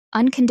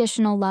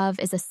Unconditional love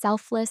is a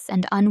selfless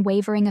and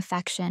unwavering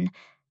affection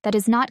that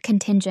is not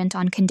contingent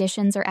on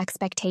conditions or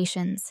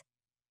expectations.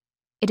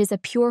 It is a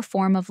pure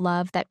form of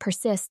love that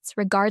persists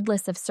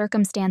regardless of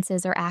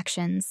circumstances or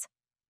actions.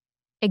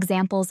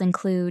 Examples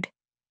include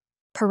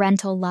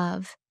parental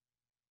love.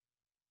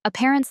 A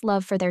parent's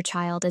love for their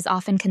child is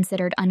often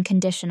considered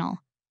unconditional,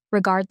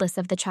 regardless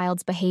of the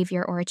child's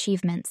behavior or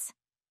achievements.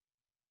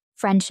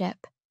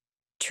 Friendship.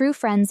 True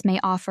friends may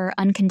offer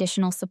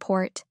unconditional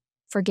support,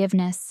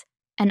 forgiveness,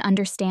 and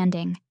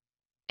understanding,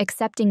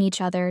 accepting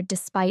each other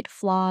despite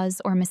flaws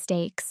or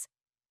mistakes.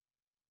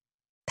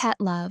 Pet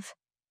love.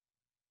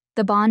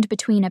 The bond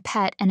between a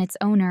pet and its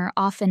owner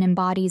often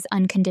embodies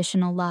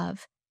unconditional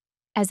love,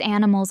 as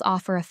animals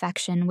offer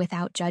affection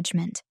without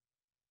judgment.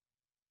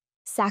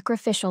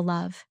 Sacrificial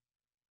love.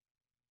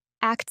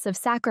 Acts of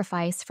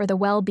sacrifice for the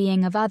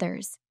well-being of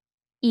others,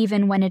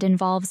 even when it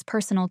involves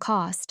personal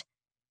cost,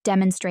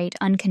 demonstrate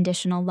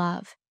unconditional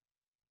love.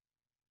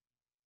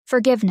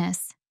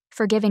 Forgiveness.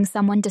 Forgiving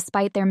someone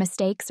despite their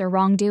mistakes or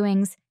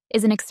wrongdoings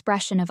is an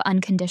expression of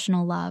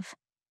unconditional love.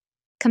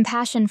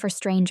 Compassion for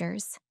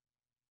strangers.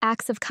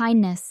 Acts of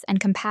kindness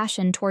and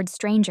compassion towards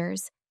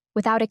strangers,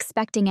 without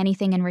expecting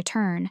anything in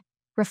return,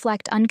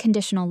 reflect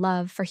unconditional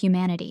love for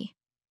humanity.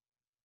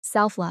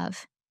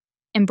 Self-love.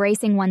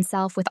 Embracing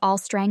oneself with all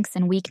strengths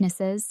and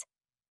weaknesses,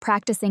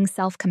 practicing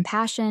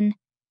self-compassion,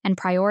 and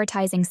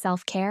prioritizing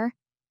self-care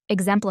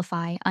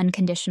exemplify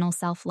unconditional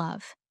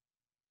self-love.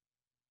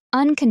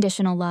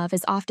 Unconditional love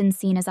is often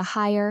seen as a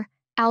higher,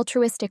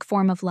 altruistic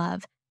form of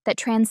love that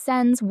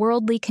transcends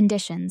worldly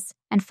conditions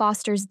and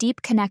fosters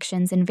deep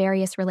connections in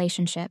various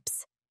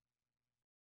relationships.